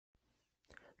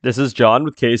This is John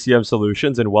with KCM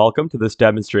Solutions, and welcome to this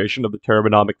demonstration of the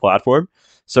Turbonomic platform.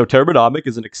 So, Turbonomic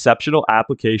is an exceptional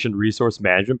application resource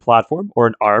management platform, or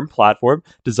an ARM platform,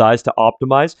 designed to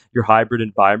optimize your hybrid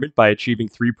environment by achieving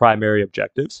three primary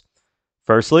objectives.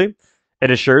 Firstly, it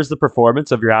assures the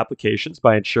performance of your applications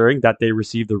by ensuring that they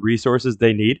receive the resources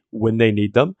they need when they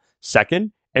need them.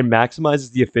 Second, it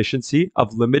maximizes the efficiency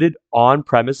of limited on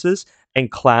premises and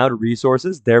cloud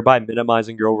resources, thereby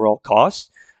minimizing your overall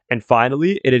costs. And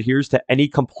finally, it adheres to any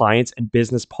compliance and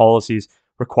business policies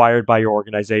required by your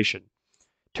organization.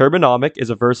 Turbonomic is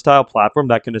a versatile platform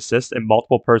that can assist in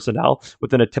multiple personnel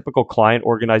within a typical client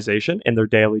organization in their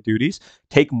daily duties.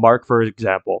 Take Mark, for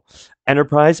example,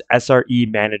 Enterprise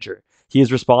SRE Manager. He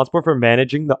is responsible for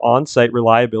managing the on site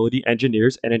reliability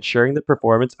engineers and ensuring the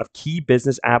performance of key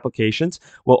business applications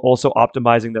while also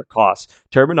optimizing their costs.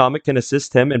 Turbonomic can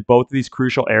assist him in both of these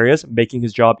crucial areas, making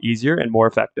his job easier and more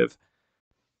effective.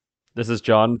 This is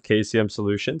John with KCM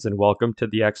Solutions, and welcome to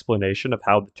the explanation of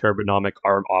how the Turbonomic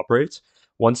ARM operates.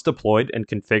 Once deployed and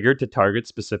configured to target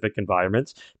specific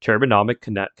environments, Turbonomic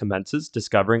commences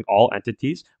discovering all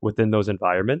entities within those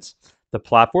environments. The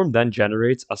platform then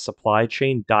generates a supply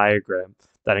chain diagram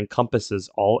that encompasses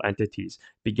all entities,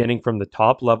 beginning from the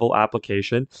top level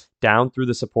application down through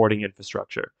the supporting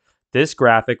infrastructure. This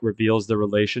graphic reveals the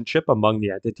relationship among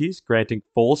the entities, granting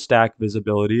full stack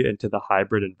visibility into the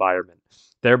hybrid environment,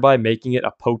 thereby making it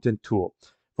a potent tool.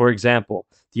 For example,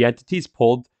 the entities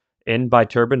pulled in by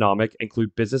Turbonomic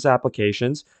include business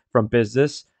applications from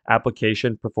business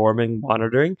application performing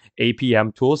monitoring,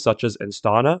 APM tools such as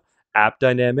Instana,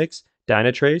 AppDynamics,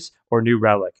 Dynatrace, or New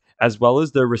Relic, as well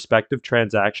as their respective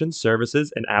transactions,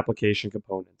 services, and application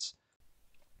components.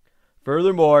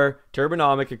 Furthermore,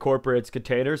 Turbonomic incorporates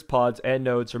containers, pods, and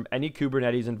nodes from any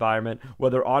Kubernetes environment,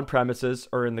 whether on-premises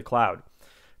or in the cloud.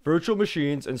 Virtual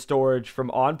machines and storage from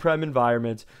on-prem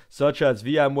environments such as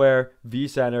VMware,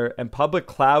 vCenter, and public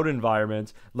cloud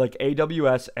environments like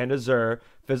AWS and Azure,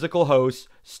 physical hosts,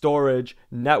 storage,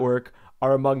 network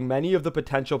are among many of the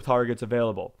potential targets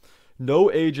available.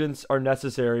 No agents are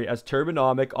necessary as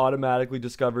Turbonomic automatically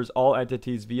discovers all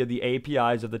entities via the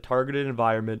APIs of the targeted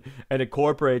environment and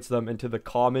incorporates them into the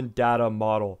common data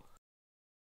model.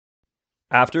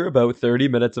 After about 30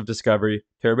 minutes of discovery,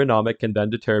 Turbonomic can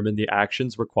then determine the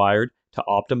actions required to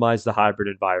optimize the hybrid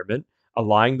environment,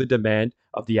 aligning the demand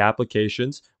of the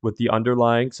applications with the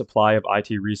underlying supply of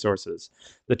IT resources.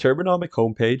 The Turbonomic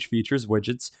homepage features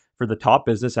widgets for the top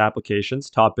business applications,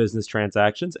 top business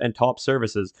transactions, and top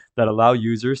services that allow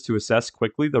users to assess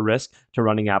quickly the risk to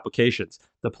running applications.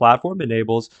 The platform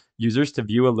enables users to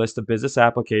view a list of business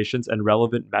applications and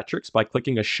relevant metrics by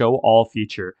clicking a Show All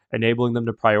feature, enabling them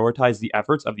to prioritize the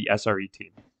efforts of the SRE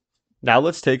team. Now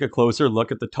let's take a closer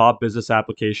look at the top business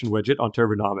application widget on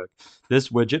Turbonomic. This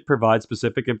widget provides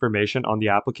specific information on the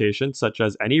application, such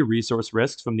as any resource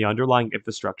risks from the underlying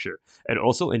infrastructure. It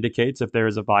also indicates if there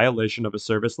is a violation of a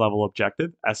service level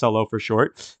objective, SLO for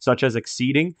short, such as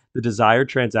exceeding the desired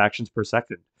transactions per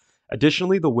second.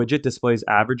 Additionally, the widget displays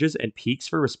averages and peaks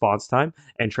for response time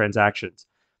and transactions.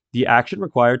 The action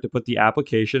required to put the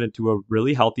application into a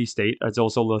really healthy state is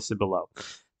also listed below.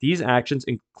 These actions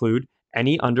include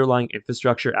any underlying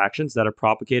infrastructure actions that are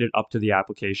propagated up to the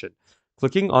application.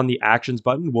 Clicking on the Actions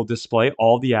button will display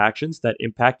all the actions that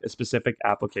impact a specific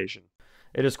application.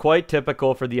 It is quite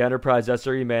typical for the Enterprise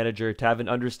SRE Manager to have an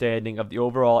understanding of the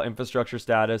overall infrastructure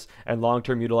status and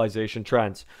long-term utilization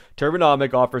trends.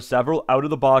 Turbonomic offers several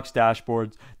out-of-the-box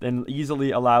dashboards and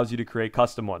easily allows you to create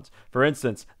custom ones. For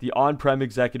instance, the On-Prem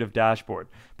Executive Dashboard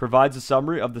provides a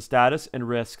summary of the status and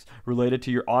risks related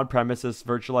to your on-premises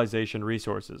virtualization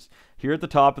resources. Here at the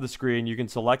top of the screen, you can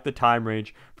select the time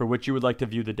range for which you would like to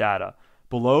view the data.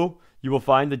 Below, you will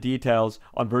find the details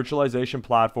on virtualization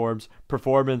platforms,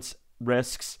 performance,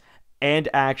 risks, and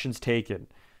actions taken.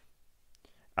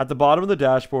 At the bottom of the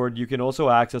dashboard, you can also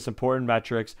access important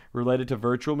metrics related to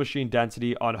virtual machine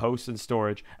density on hosts and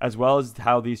storage, as well as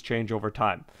how these change over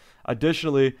time.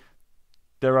 Additionally,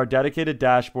 there are dedicated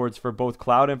dashboards for both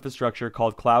cloud infrastructure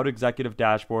called Cloud Executive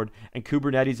Dashboard and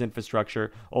Kubernetes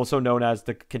infrastructure, also known as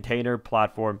the Container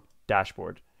Platform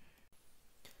Dashboard.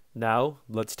 Now,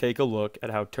 let's take a look at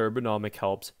how Turbonomic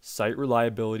helps site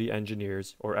reliability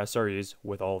engineers, or SREs,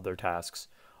 with all of their tasks.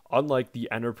 Unlike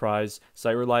the Enterprise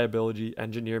Site Reliability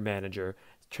Engineer Manager,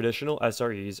 traditional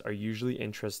SREs are usually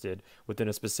interested within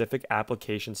a specific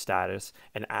application status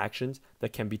and actions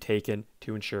that can be taken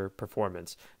to ensure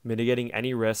performance, mitigating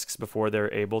any risks before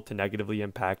they're able to negatively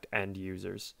impact end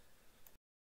users.